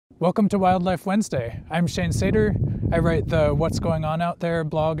Welcome to Wildlife Wednesday. I'm Shane Sater. I write the What's Going On Out There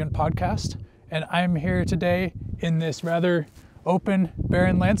blog and podcast, and I'm here today in this rather open,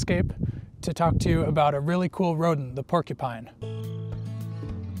 barren landscape to talk to you about a really cool rodent, the porcupine.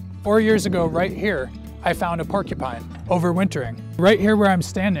 4 years ago, right here, I found a porcupine overwintering. Right here where I'm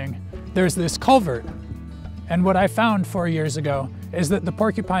standing, there's this culvert. And what I found 4 years ago is that the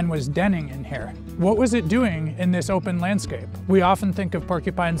porcupine was denning in here. What was it doing in this open landscape? We often think of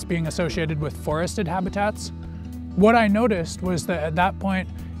porcupines being associated with forested habitats. What I noticed was that at that point,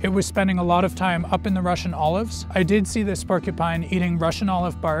 it was spending a lot of time up in the Russian olives. I did see this porcupine eating Russian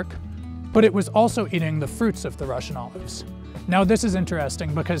olive bark, but it was also eating the fruits of the Russian olives. Now this is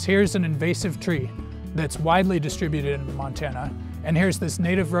interesting because here's an invasive tree that's widely distributed in Montana, and here's this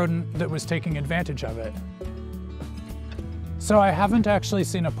native rodent that was taking advantage of it. So I haven't actually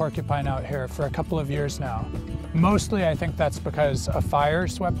seen a porcupine out here for a couple of years now. Mostly I think that's because a fire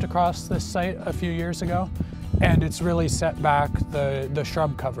swept across this site a few years ago, and it's really set back the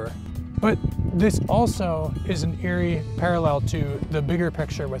shrub cover. But this also is an eerie parallel to the bigger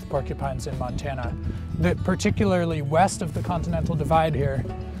picture with porcupines in Montana, that particularly west of the Continental Divide here,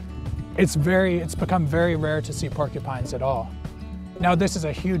 it's become very rare to see porcupines at all. Now this is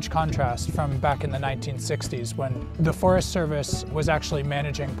a huge contrast from back in the 1960s when the Forest Service was actually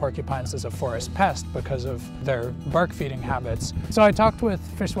managing porcupines as a forest pest because of their bark feeding habits. So I talked with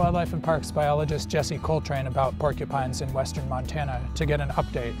Fish, Wildlife and Parks biologist Jessie Coltrane about porcupines in western Montana to get an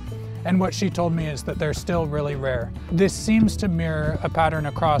update. And what she told me is that they're still really rare. This seems to mirror a pattern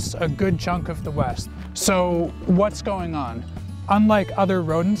across a good chunk of the West. So what's going on? Unlike other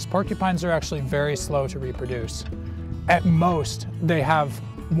rodents, porcupines are actually very slow to reproduce. At most, they have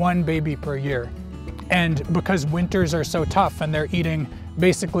one baby per year. And because winters are so tough and they're eating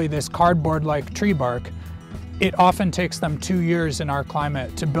basically this cardboard-like tree bark, it often takes them 2 years in our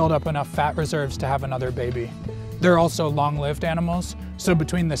climate to build up enough fat reserves to have another baby. They're also long-lived animals, so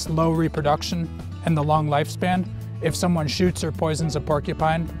between this low reproduction and the long lifespan, if someone shoots or poisons a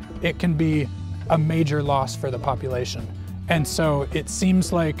porcupine, it can be a major loss for the population. And so it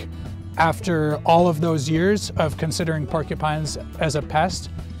seems like after all of those years of considering porcupines as a pest,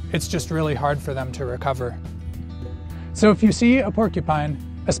 it's just really hard for them to recover. So if you see a porcupine,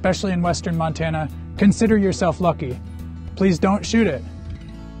 especially in western Montana, consider yourself lucky. Please don't shoot it.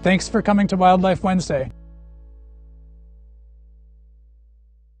 Thanks for coming to Wildlife Wednesday.